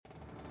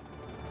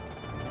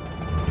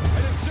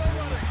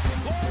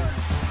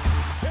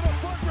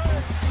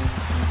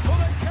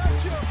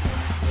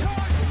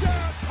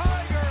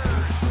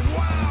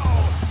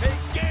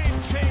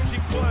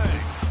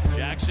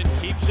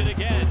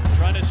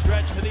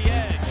the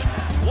edge.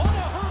 What a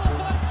hurdle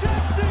by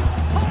Jackson.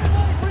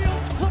 Highlight reel.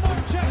 Lamar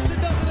Jackson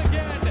does it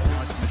again.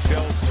 It's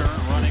Michelle's turn,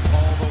 running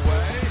all the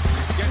way.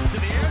 Gets to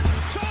the edge.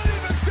 Sonny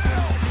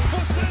Michel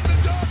will send the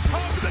Dogs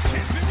home to the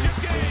championship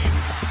game.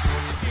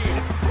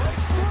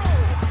 Breaks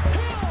through.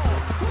 Hill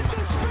with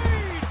the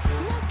speed.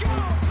 Look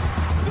out.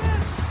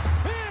 This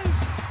is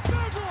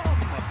Bedlam.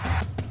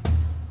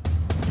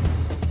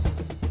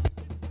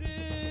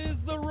 This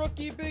is the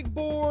Rookie Big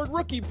Board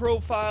Rookie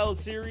Profile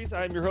Series.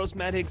 I'm your host,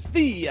 Matt Hicks,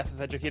 the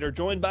FF Educator,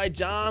 joined by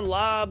John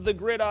Lobb, the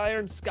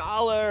Gridiron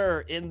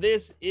Scholar. And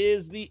this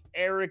is the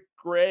Eric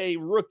Gray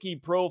Rookie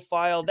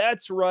Profile.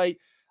 That's right.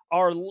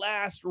 Our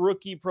last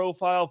rookie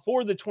profile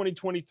for the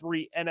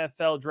 2023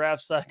 NFL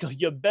draft cycle.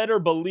 You better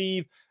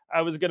believe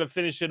I was going to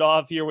finish it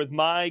off here with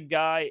my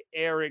guy,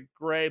 Eric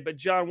Gray. But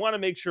John, want to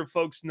make sure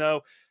folks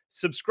know,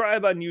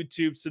 subscribe on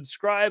YouTube,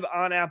 subscribe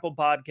on Apple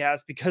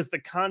Podcasts, because the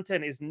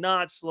content is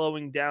not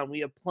slowing down. We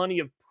have plenty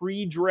of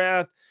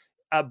pre-draft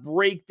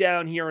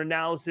breakdown here,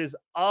 analysis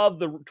of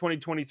the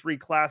 2023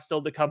 class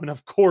still to come, and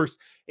of course,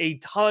 a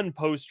ton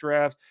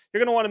post-draft. You're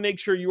going to want to make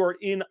sure you are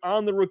in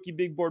on the Rookie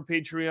Big Board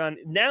Patreon.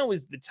 Now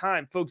is the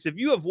time, folks. If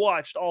you have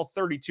watched all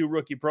 32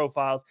 rookie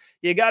profiles,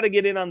 you got to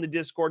get in on the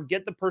Discord,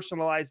 get the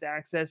personalized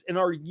access, and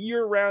our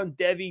year-round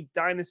Devy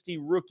Dynasty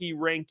rookie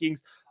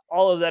rankings.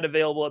 All of that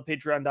available at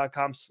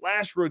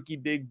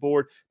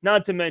patreon.com/rookiebigboard.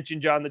 Not to mention,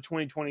 John, the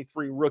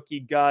 2023 rookie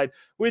guide.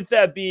 With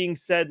that being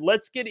said,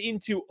 let's get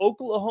into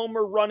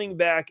Oklahoma running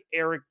back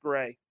Eric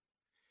Gray.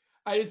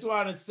 I just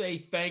want to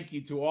say thank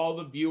you to all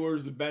the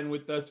viewers who've been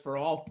with us for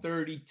all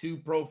 32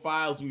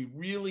 profiles. We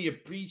really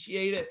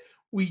appreciate it.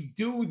 We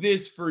do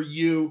this for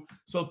you.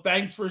 So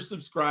thanks for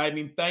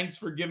subscribing. Thanks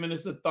for giving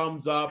us a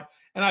thumbs up.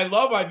 And I've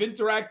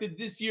interacted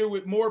this year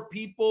with more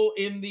people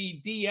in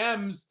the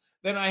DMs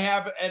than I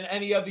have in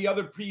any of the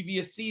other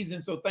previous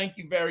seasons. So thank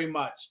you very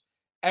much.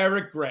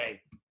 Eric Gray.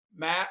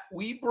 Matt,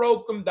 we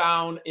broke him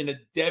down in a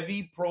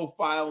Devy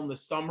profile in the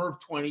summer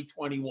of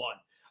 2021.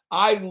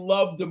 I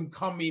loved him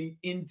coming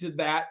into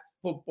that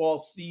football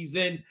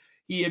season.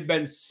 He had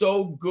been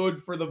so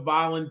good for the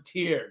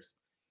Volunteers.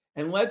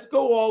 And let's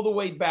go all the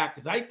way back,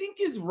 because I think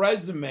his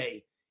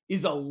resume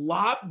is a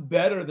lot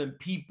better than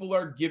people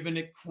are giving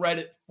it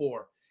credit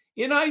for.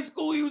 In high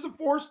school, he was a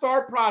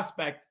 4-star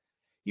prospect.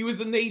 He was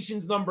the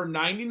nation's number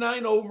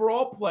 99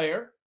 overall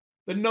player,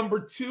 the number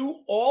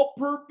 2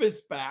 all-purpose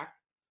back,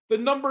 the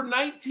number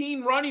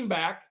 19 running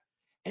back,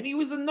 and he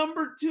was the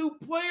number 2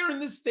 player in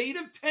the state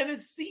of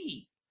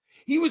Tennessee.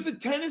 He was the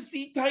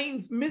Tennessee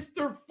Titans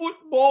Mr.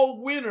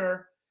 Football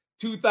winner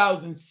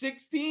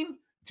 2016,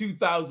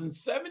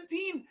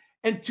 2017,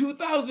 and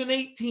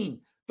 2018.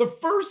 The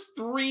first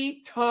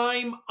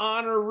 3-time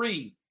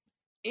honoree.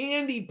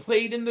 And he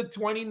played in the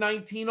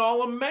 2019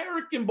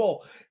 All-American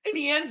Bowl. And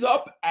he ends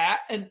up at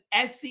an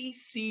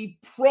SEC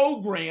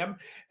program.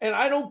 And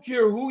I don't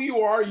care who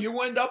you are, you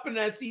end up in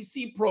an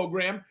SEC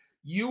program,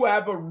 you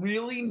have a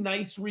really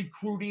nice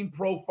recruiting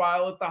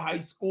profile at the high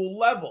school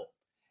level.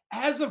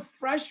 As a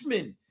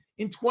freshman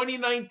in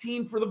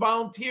 2019 for the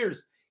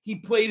Volunteers, he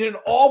played in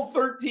all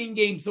 13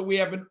 games, so we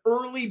have an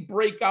early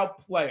breakout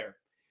player.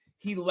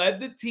 He led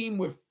the team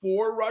with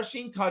 4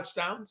 rushing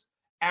touchdowns,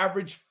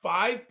 averaged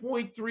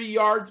 5.3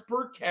 yards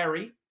per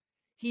carry.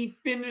 He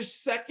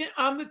finished second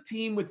on the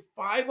team with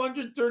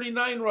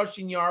 539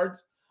 rushing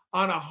yards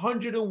on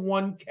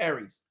 101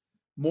 carries.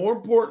 More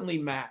importantly,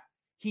 Matt,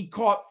 he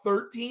caught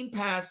 13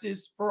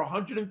 passes for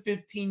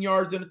 115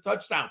 yards and a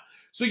touchdown.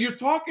 So you're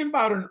talking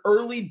about an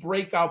early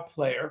breakout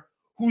player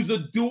who's a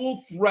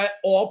dual threat,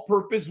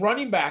 all-purpose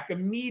running back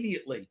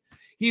immediately.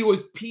 He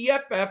was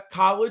PFF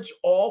College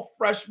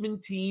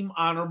All-Freshman Team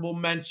honorable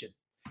mention.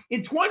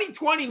 In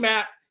 2020,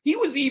 Matt, he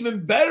was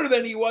even better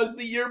than he was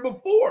the year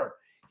before.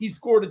 He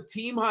scored a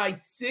team-high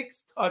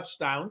 6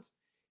 touchdowns.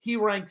 He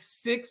ranked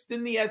 6th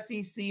in the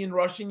SEC in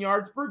rushing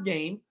yards per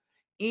game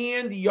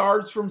and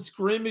yards from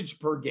scrimmage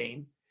per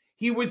game.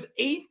 He was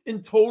 8th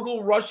in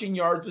total rushing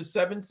yards with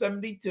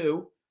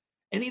 772,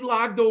 and he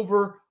logged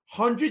over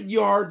 100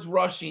 yards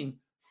rushing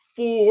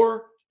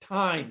 4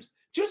 times.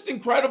 Just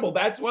incredible.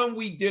 That's when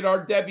we did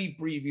our Devy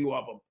preview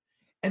of him.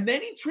 And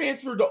then he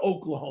transferred to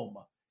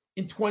Oklahoma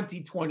in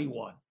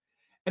 2021.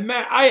 And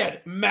Matt, I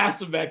had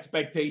massive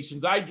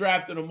expectations. I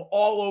drafted him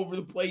all over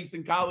the place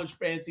in college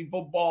fantasy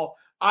football.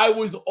 I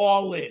was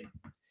all in.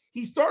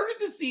 He started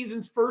the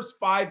season's first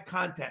 5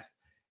 contests.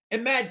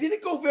 And Matt,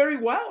 didn't go very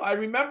well. I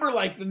remember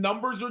the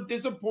numbers are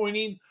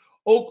disappointing.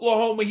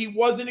 Oklahoma, he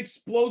wasn't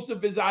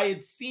explosive as I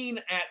had seen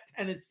at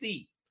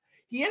Tennessee.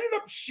 He ended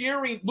up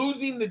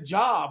losing the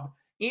job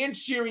and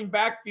sharing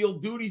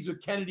backfield duties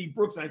with Kennedy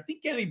Brooks. And I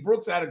think Kennedy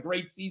Brooks had a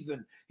great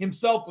season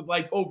himself with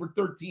over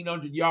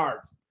 1,300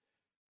 yards.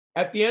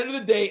 At the end of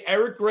the day,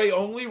 Eric Gray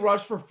only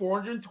rushed for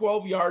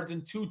 412 yards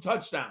and 2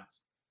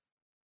 touchdowns.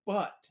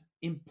 But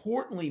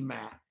importantly,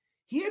 Matt,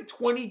 he had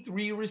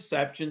 23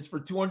 receptions for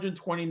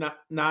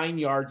 229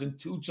 yards and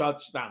 2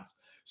 touchdowns.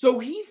 So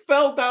he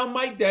fell down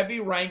my Devy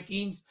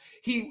rankings.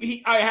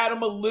 I had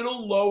him a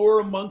little lower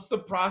amongst the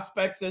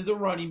prospects as a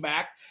running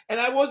back, and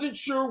I wasn't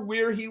sure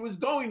where he was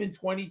going in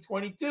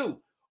 2022.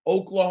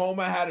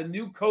 Oklahoma had a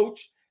new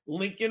coach.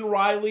 Lincoln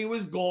Riley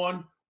was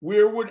gone.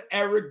 Where would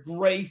Eric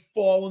Gray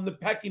fall in the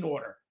pecking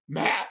order?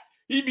 Matt,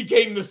 he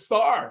became the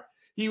star.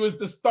 He was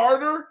the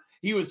starter.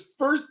 He was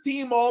first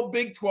team all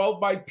Big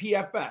 12 by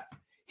PFF.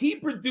 He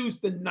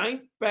produced the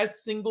 9th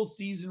best single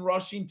season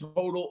rushing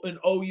total in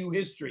OU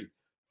history,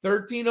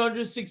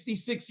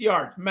 1,366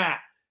 yards. Matt,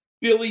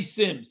 Billy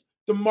Sims,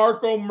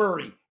 DeMarco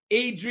Murray,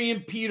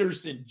 Adrian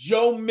Peterson,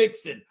 Joe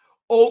Mixon.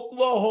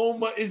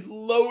 Oklahoma is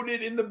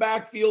loaded in the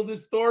backfield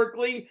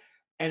historically,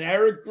 and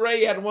Eric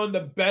Gray had one of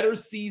the better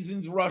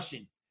seasons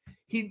rushing.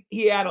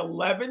 He had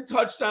 11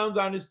 touchdowns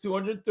on his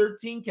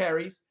 213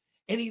 carries,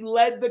 and he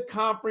led the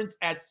conference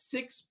at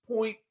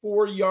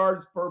 6.4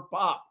 yards per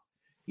pop.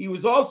 He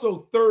was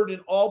also third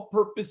in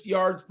all-purpose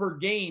yards per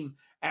game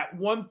at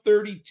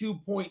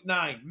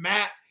 132.9.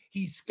 Matt,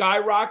 he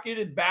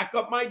skyrocketed back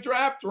up my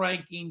draft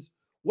rankings.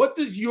 What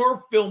does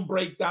your film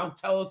breakdown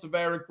tell us of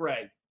Eric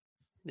Gray?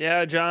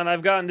 Yeah, John,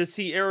 I've gotten to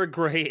see Eric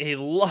Gray a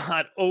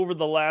lot over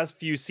the last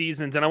few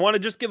seasons, and I want to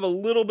just give a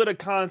little bit of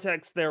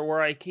context there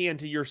where I can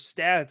to your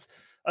stats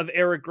of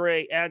Eric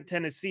Gray at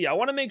Tennessee. I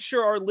want to make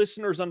sure our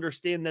listeners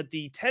understand that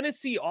the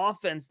Tennessee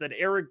offense that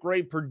Eric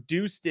Gray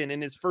produced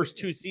in his first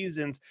 2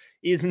 seasons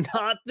is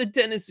not the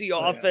Tennessee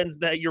offense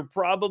that you're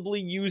probably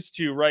used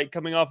to, right,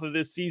 coming off of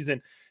this season.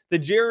 The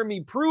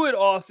Jeremy Pruitt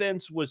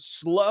offense was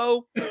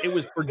slow, it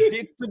was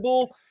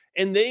predictable,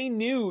 and they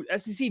knew,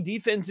 SEC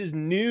defenses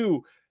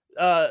knew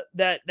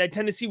that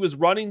Tennessee was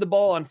running the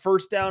ball on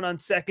first down, on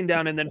second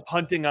down, and then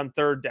punting on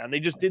third down.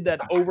 They just did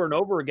that over and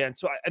over again.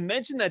 So I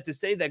mentioned that to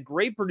say that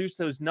Gray produced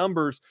those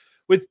numbers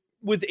with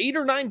 8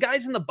 or 9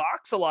 guys in the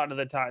box a lot of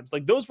the times.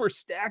 Like, those were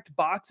stacked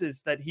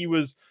boxes that he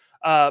was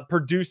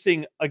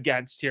producing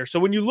against here. So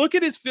when you look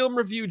at his film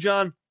review,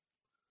 John,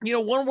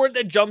 one word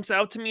that jumps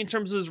out to me in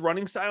terms of his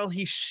running style,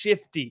 he's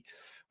shifty.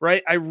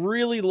 Right? I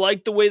really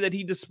like the way that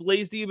he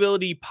displays the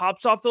ability. He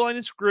pops off the line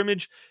of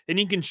scrimmage, and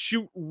he can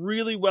shoot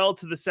really well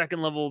to the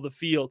second level of the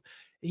field.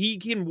 He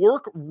can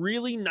work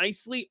really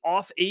nicely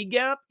off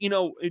A-gap,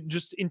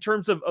 just in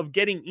terms of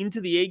getting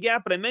into the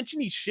A-gap. But I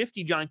mentioned he's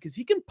shifty, John, because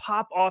he can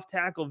pop off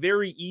tackle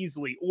very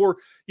easily. Or,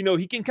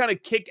 he can kind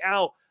of kick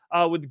out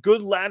with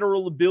good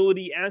lateral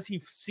ability. As he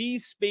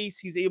sees space,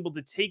 he's able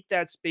to take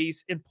that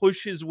space and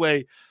push his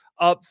way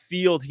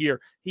upfield here.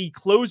 He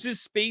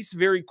closes space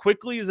very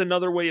quickly is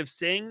another way of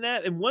saying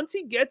that. And once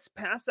he gets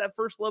past that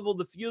first level of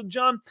the field,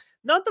 John,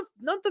 not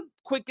the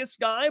quickest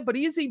guy, but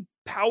he is a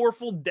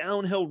powerful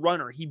downhill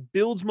runner. He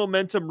builds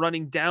momentum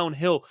running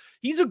downhill.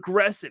 He's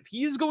aggressive.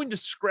 He is going to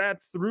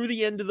scrap through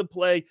the end of the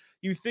play.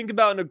 You think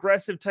about an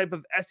aggressive type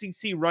of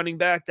SEC running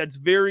back. That's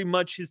very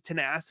much his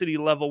tenacity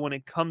level when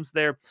it comes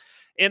there.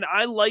 And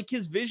I like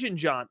his vision,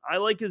 John. I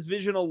like his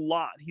vision a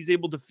lot. He's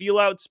able to feel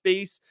out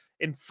space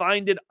and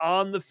find it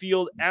on the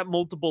field at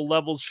multiple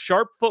levels.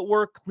 Sharp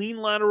footwork,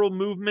 clean lateral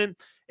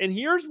movement. And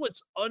here's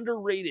what's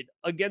underrated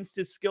against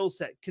his skill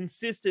set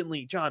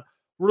consistently, John.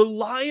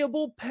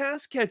 Reliable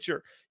pass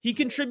catcher. He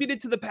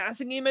contributed to the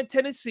passing game at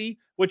Tennessee,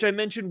 which I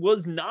mentioned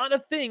was not a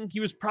thing.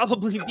 He was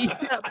probably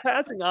the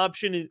passing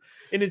option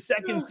in his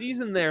second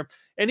season there.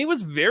 And he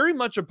was very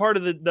much a part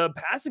of the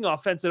passing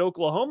offense at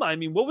Oklahoma. I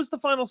mean, what was the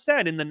final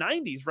stat in the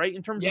 90s, right?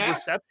 In terms of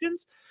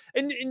receptions.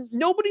 And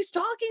nobody's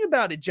talking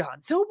about it,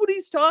 John.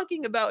 Nobody's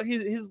talking about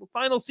his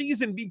final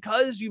season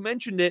because you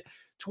mentioned it.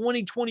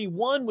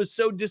 2021 was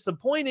so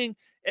disappointing.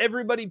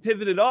 Everybody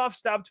pivoted off,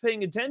 stopped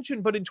paying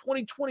attention. But in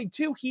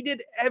 2022, he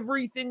did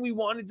everything we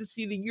wanted to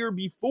see the year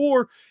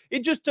before. It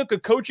just took a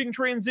coaching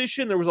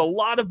transition. There was a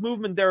lot of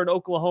movement there in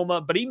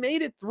Oklahoma, but he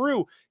made it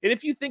through. And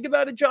if you think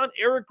about it, John,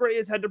 Eric Gray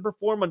has had to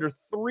perform under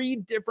 3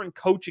 different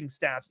coaching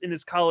staffs in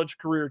his college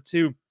career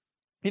too,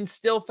 and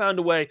still found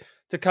a way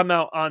to come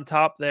out on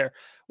top there.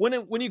 When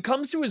it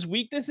comes to his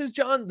weaknesses,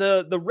 John,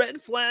 the red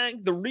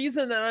flag, the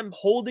reason that I'm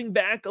holding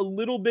back a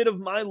little bit of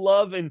my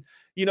love and,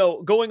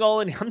 going all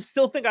in, I'm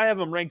still think I have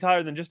him ranked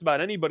higher than just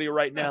about anybody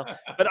right now.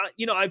 But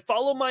I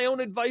follow my own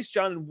advice,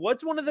 John. And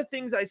what's one of the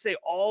things I say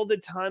all the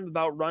time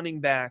about running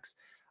backs?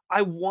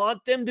 I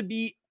want them to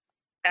be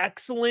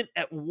excellent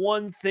at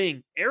one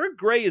thing. Eric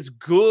Gray is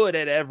good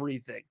at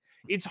everything.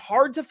 It's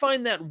hard to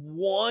find that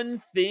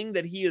one thing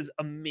that he is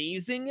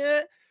amazing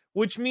at,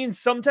 which means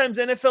sometimes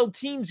NFL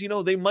teams,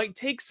 they might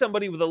take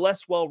somebody with a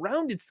less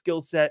well-rounded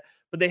skill set,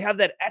 but they have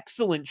that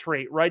excellent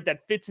trait, right?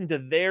 That fits into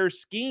their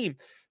scheme.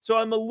 So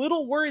I'm a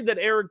little worried that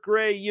Eric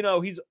Gray,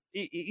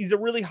 he's a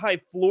really high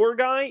floor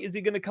guy. Is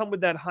he going to come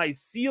with that high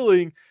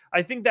ceiling?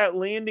 I think that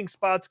landing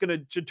spot's going to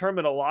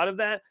determine a lot of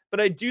that. But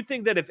I do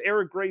think that if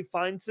Eric Gray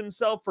finds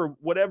himself for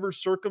whatever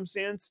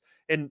circumstance,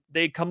 and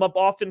they come up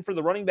often for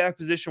the running back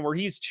position where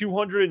he's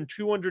 200 and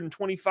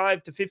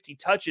 225 to 50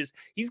 touches,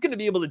 he's going to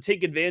be able to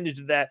take advantage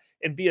of that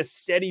and be a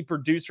steady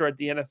producer at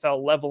the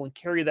NFL level and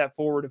carry that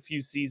forward a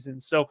few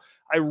seasons. So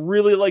I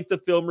really like the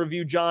film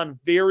review, John.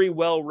 Very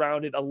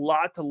well-rounded. A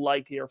lot to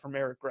like here from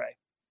Eric Gray.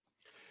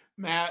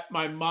 Matt,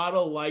 my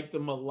model liked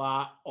him a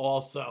lot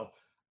also.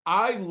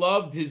 I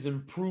loved his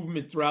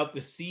improvement throughout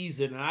the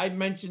season. And I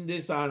mentioned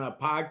this on a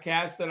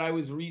podcast that I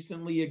was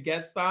recently a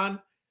guest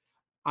on.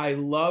 I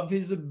love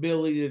his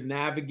ability to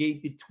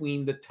navigate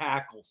between the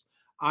tackles.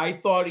 I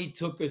thought he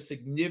took a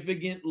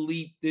significant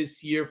leap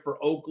this year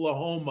for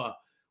Oklahoma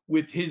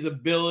with his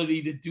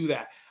ability to do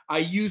that. I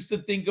used to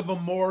think of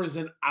him more as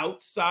an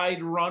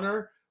outside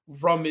runner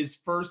from his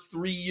first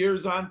 3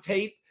 years on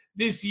tape.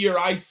 This year,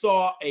 I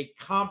saw a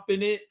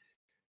competent,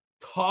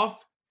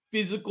 tough,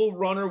 physical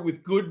runner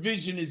with good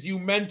vision, as you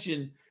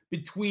mentioned,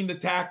 between the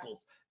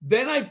tackles.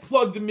 Then I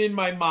plugged him in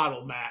my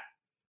model, Matt.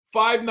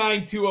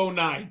 5'9",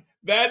 209.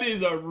 That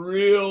is a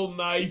real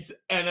nice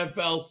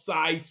NFL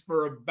size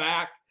for a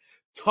back.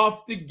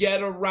 Tough to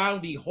get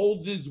around. He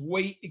holds his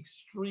weight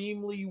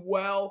extremely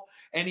well,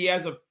 and he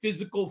has a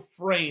physical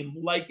frame.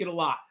 Like it a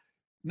lot.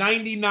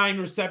 99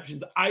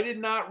 receptions. I did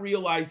not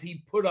realize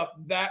he put up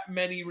that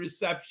many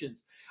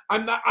receptions.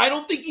 I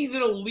don't think he's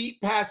an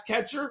elite pass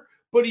catcher,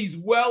 but he's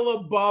well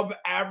above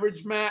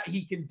average, Matt.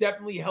 He can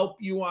definitely help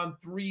you on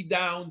 3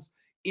 downs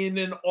in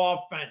an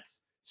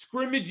offense.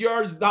 Scrimmage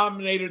yards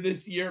dominator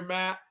this year,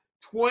 Matt.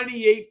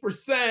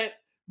 28%.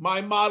 My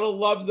model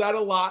loves that a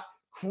lot.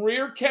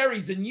 Career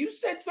carries. And you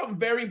said something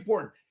very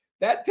important.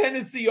 That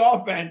Tennessee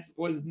offense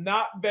was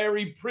not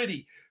very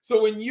pretty.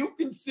 So when you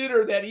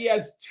consider that he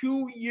has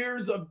 2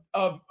 years of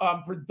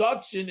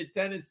production at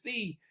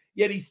Tennessee,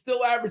 yet he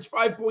still averaged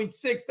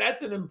 5.6,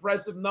 that's an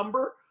impressive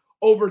number.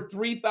 Over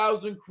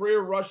 3,000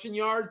 career rushing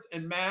yards.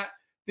 And Matt,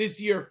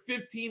 this year,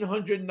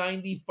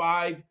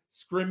 1,595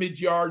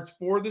 scrimmage yards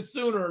for the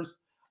Sooners.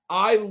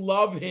 I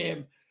love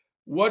him.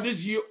 What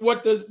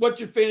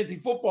your fantasy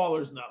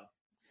footballers know?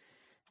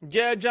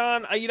 Yeah,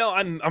 John,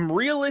 I'm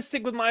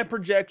realistic with my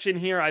projection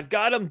here. I've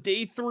got him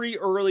day 3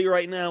 early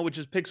right now, which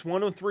is picks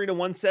 103 to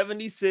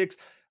 176.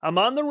 I'm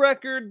on the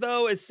record,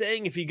 though, as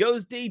saying if he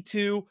goes day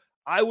 2,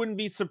 I wouldn't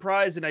be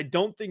surprised, and I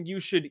don't think you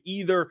should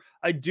either.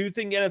 I do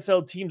think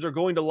NFL teams are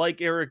going to like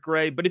Eric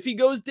Gray, but if he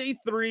goes day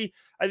 3,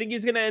 I think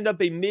he's going to end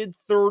up a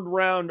mid-third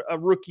round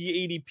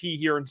rookie ADP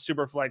here in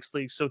Superflex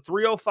League. So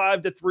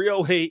 305 to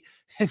 308,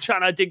 and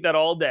John, I take that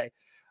all day.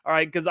 All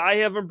right, because I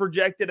have him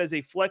projected as a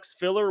flex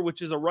filler,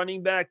 which is a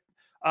running back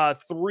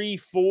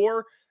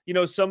 3-4.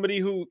 Somebody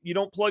who you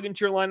don't plug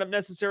into your lineup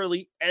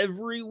necessarily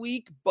every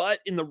week, but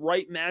in the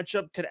right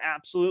matchup could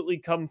absolutely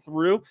come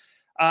through.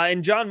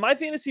 And John, my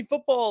fantasy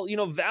football,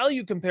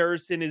 value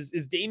comparison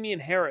is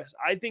Damian Harris.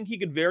 I think he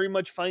could very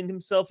much find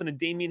himself in a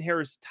Damian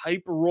Harris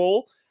type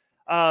role,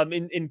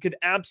 and could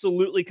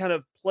absolutely kind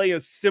of play a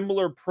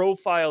similar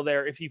profile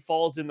there if he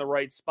falls in the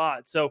right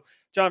spot. So,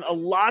 John, a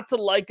lot to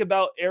like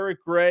about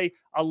Eric Gray,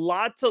 a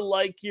lot to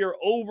like here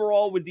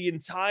overall with the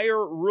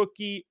entire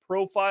rookie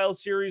profile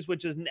series,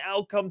 which has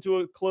now come to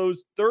a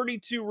close.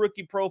 32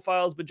 rookie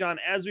profiles. But, John,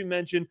 as we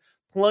mentioned,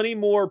 plenty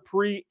more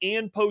pre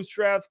and post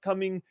draft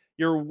coming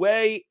your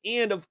way.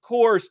 And of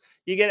course,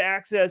 you get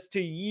access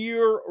to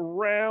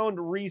year-round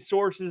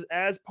resources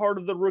as part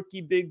of the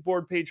Rookie Big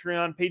Board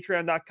Patreon,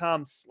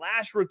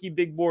 patreon.com/Rookie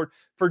Big Board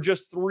for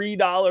just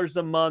 $3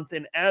 a month.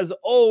 And as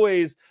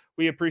always,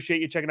 we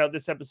appreciate you checking out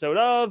this episode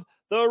of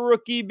the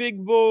Rookie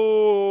Big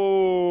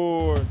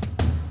Board.